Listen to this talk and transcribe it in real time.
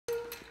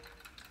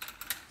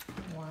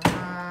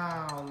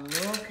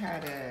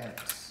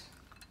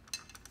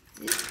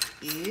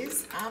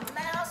a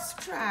mouse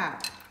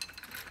trap.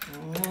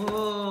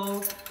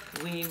 Oh,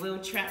 we will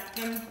trap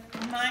the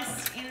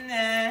mice in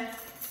there.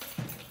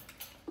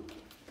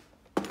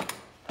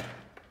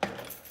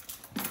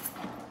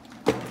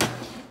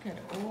 Look at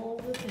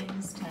all the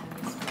things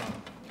Tanya's got.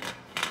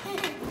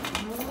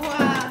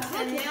 Wow,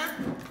 Tanya.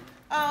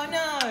 Oh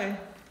no.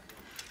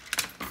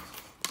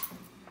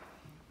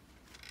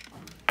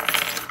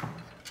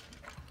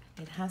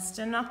 It has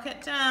to knock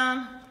it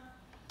down.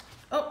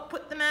 Oh,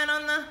 put the man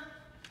on the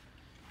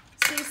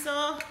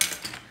seesaw.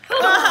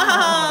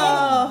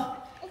 Oh!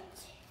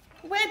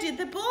 Where did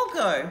the ball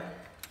go?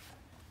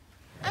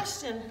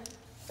 Ashton.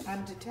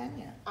 Under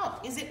Tanya. Oh,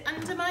 is it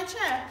under my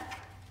chair?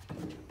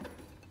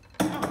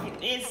 Oh,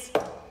 it is.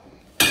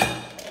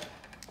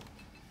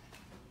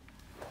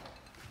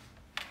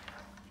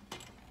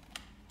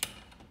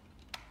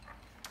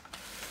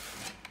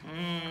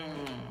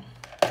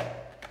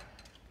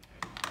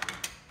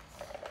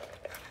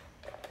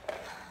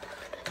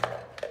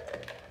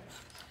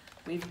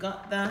 We've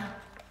got the,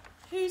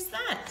 who's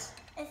that?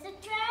 It's a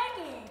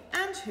dragon.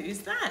 And who's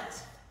that?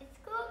 It's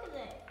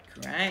Crocodile.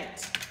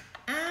 Great.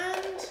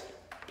 And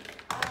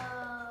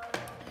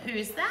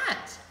who's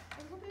that?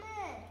 It's a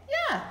man.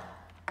 Yeah.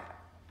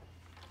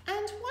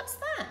 And what's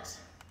that?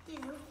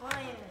 It's a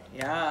fire.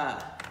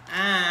 Yeah.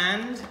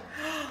 And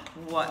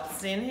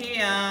what's in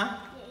here?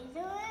 It's a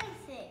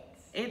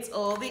insects. It's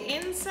all the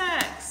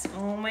insects.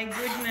 Oh my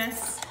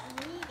goodness.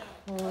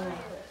 Oh.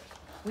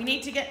 We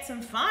need to get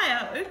some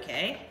fire.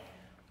 Okay.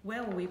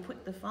 Where will we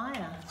put the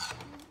fire?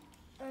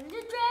 On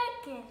the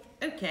dragon.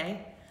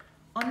 Okay.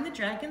 On the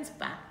dragon's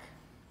back.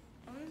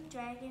 On the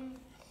dragon's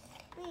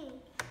wing.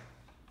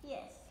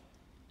 Yes.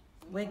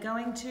 We're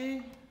going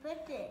to...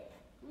 Put it.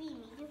 We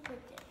need to put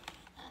it.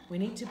 We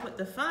need to put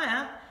the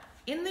fire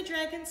in the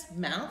dragon's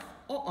mouth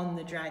or on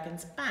the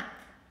dragon's back.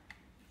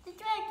 The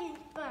dragon's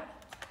back.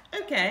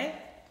 Okay.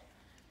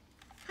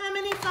 How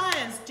many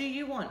fires do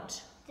you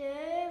want?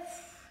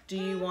 Do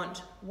you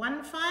want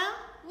one fire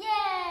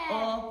Yeah.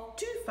 or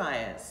 2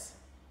 fires?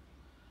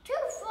 2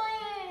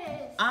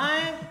 fires.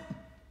 I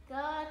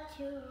got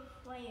 2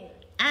 fires.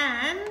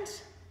 and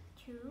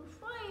 2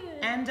 fires.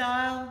 and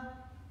I'll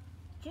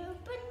 2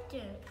 put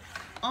them.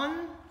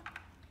 on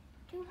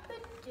 2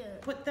 put them.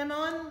 put them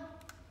on the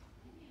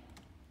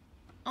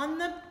On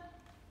the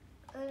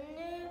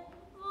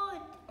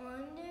wood.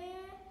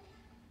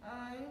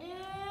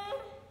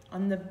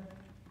 on the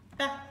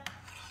back.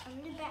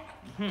 On the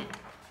back.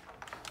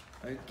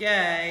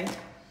 Okay.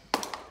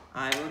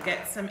 I will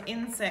get some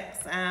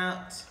insects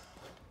out.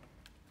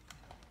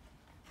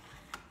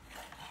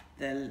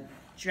 The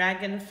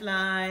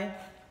dragonfly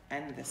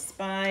and the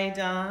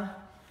spider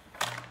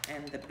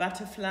and the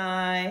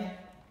butterfly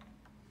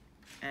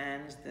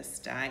and the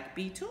stag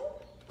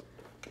beetle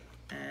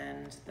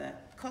and the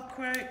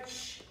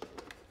cockroach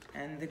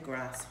and the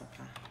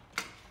grasshopper.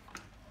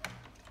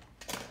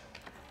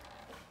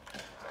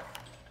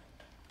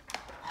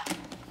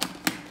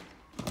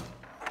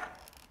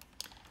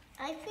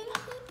 I think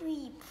he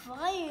breathed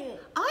fire.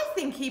 I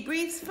think he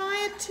breathes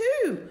fire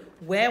too.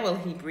 Where will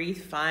he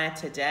breathe fire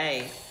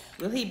today?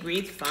 Will he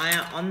breathe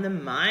fire on the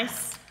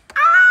mice?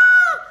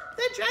 Ah!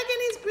 The dragon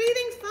is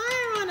breathing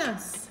fire on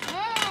us.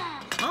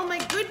 Yeah. Oh my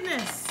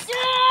goodness.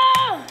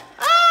 Yeah.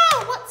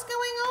 Oh, what's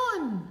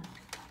going on?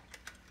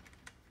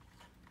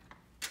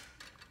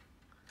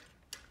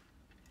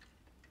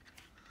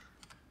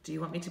 Do you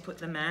want me to put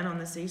the man on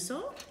the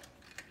seesaw?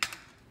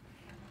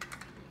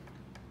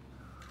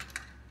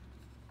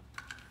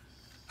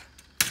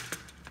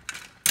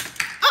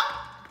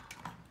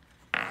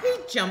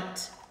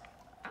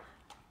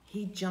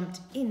 He jumped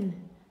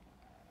in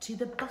to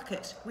the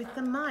bucket with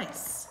the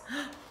mice.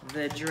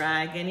 The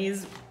dragon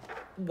is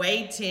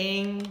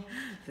waiting.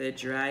 The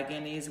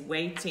dragon is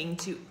waiting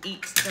to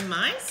eat the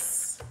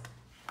mice.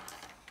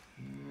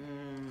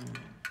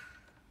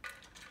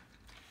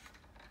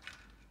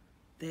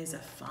 There's a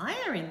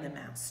fire in the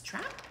mouse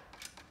trap.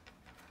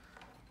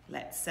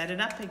 Let's set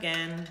it up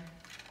again.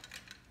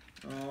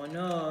 Oh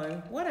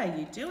no, what are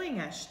you doing,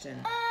 Ashton?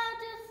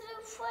 There's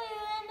a fire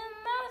in the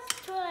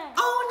mouse trap.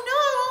 Oh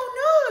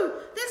no,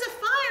 there's a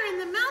fire in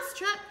the mouse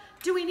trap.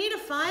 Do we need a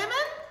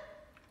fireman?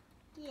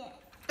 Yes.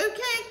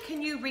 Okay,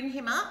 can you ring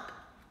him up?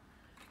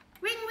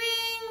 Ring,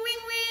 ring,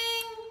 ring,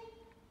 ring.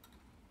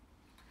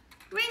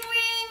 Ring,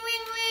 ring,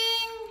 ring,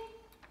 ring.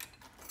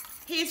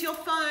 Here's your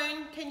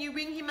phone. Can you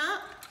ring him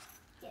up?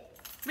 Yes.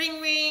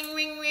 Ring, ring,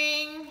 ring,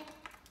 ring.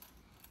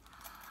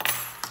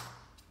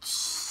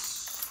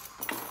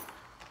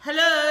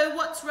 Hello,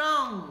 what's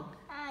wrong?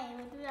 Hi,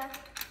 what do that?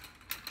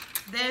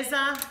 There's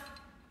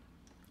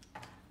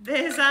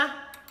a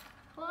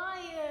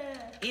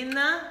Fire. in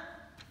the...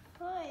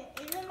 Fire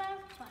in the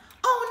mouse trap.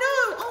 Oh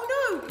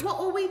no, what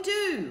will we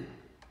do?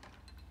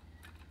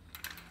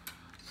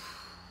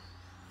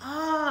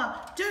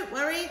 Don't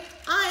worry,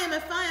 I am a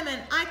fireman.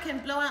 I can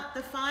blow out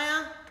the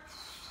fire.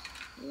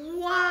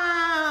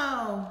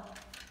 Wow!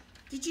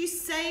 Did you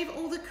save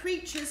all the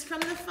creatures from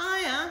the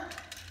fire?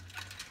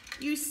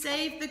 You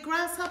saved the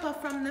grasshopper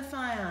from the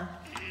fire.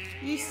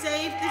 You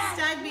saved the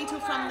stag beetle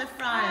from the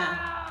fire.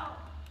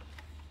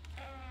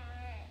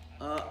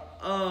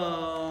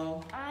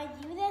 Uh-oh. I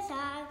do this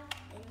side,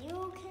 and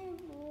you can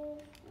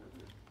move.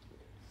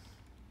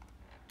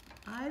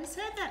 I just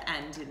heard that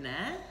and in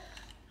there.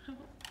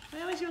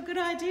 Where was your good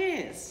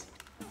ideas?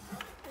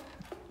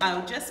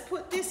 I'll just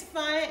put this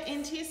fire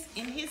in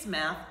his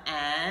mouth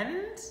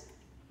and...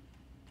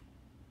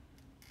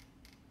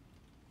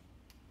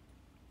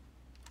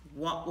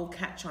 What will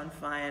catch on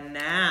fire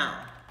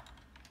now?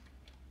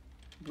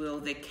 Will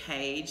the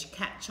cage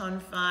catch on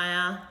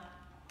fire?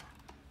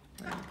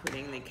 I'm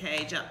putting the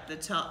cage up the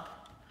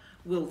top.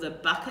 Will the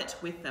bucket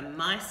with the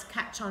mice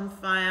catch on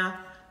fire?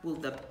 Will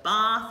the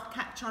bath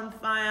catch on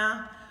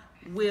fire?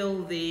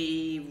 Will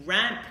the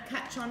ramp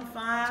catch on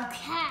fire?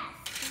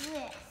 Catch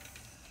this.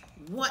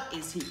 What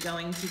is he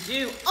going to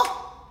do?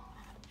 Oh!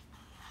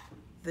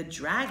 The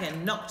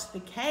dragon knocked the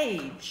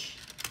cage.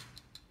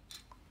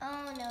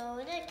 Oh no,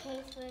 the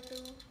cage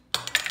will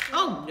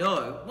Oh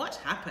no, what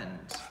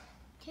happened?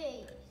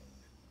 cage.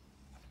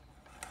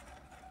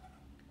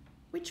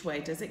 Which way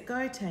does it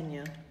go,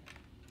 Tanya?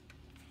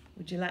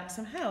 Would you like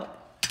some help?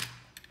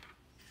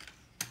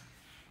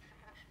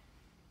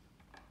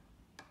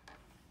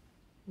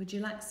 Would you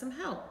like some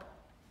help?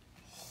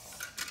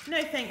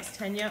 No thanks,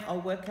 Tanya.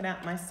 I'll work it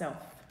out myself.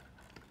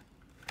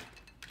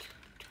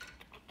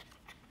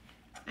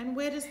 And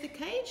where does the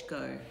cage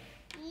go?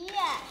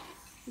 Yes.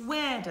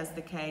 Where does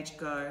the cage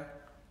go?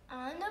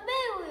 On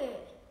the mirror.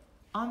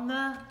 On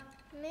the...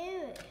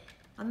 Mirror.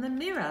 On the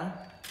mirror?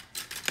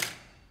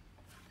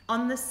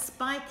 On the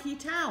spiky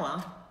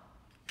tower?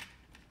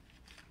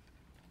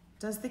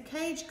 Does the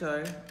cage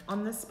go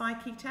on the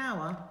spiky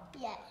tower?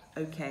 Yes.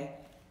 Okay.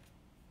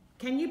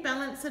 Can you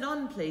balance it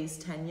on, please,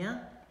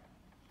 Tanya?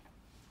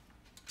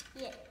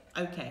 Yes.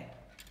 Okay.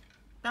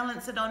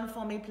 Balance it on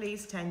for me,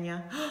 please,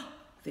 Tanya.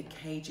 The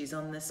cage is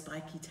on the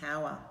spiky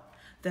tower.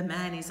 The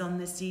man is on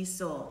the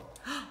seesaw.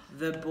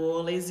 The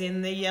ball is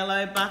in the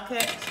yellow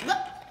bucket. Look.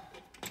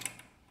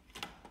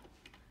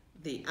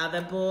 The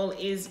other ball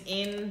is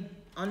in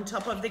on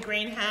top of the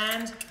green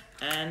hand,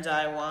 and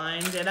I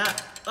wind it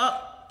up.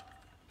 Oh!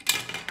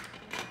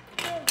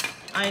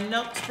 I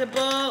knocked the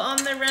ball on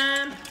the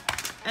ramp,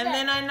 and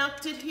then I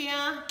knocked it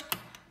here,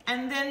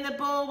 and then the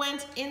ball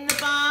went in the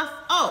bath.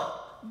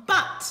 Oh,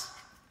 but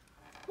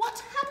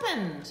what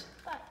happened?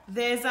 But.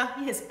 There's a,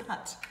 yes,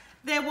 but.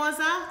 There was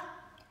a,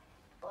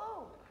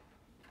 Oh.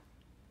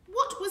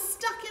 what was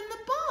stuck in the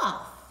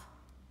bath?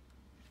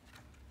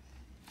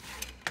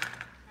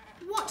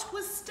 What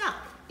was stuck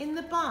in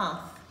the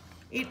bath?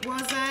 It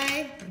was a,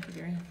 thank you,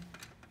 dearie.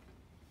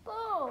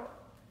 Oh.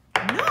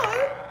 No,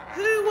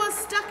 who was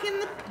stuck in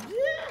the,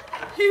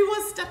 who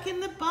was stuck in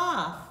the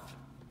bath?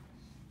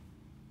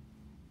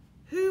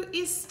 Who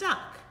is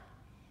stuck?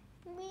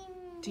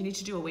 Do you need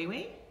to do a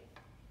wee-wee?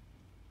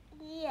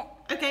 Yeah.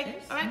 Okay,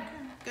 Yes, all right.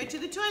 okay. Go to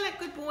the toilet,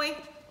 good boy.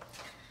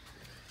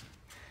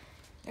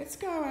 Let's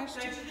go, Go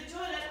Ashton. to the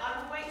toilet,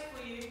 I will wait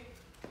for you.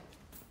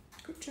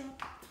 Good job.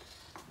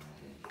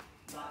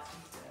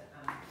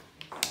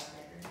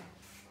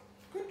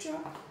 Good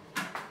job.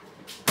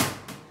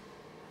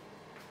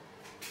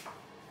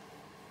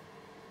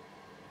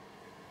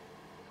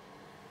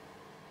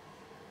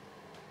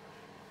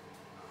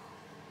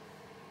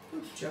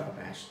 Good job,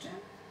 Ashton.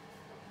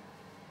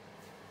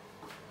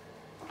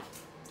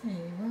 There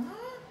you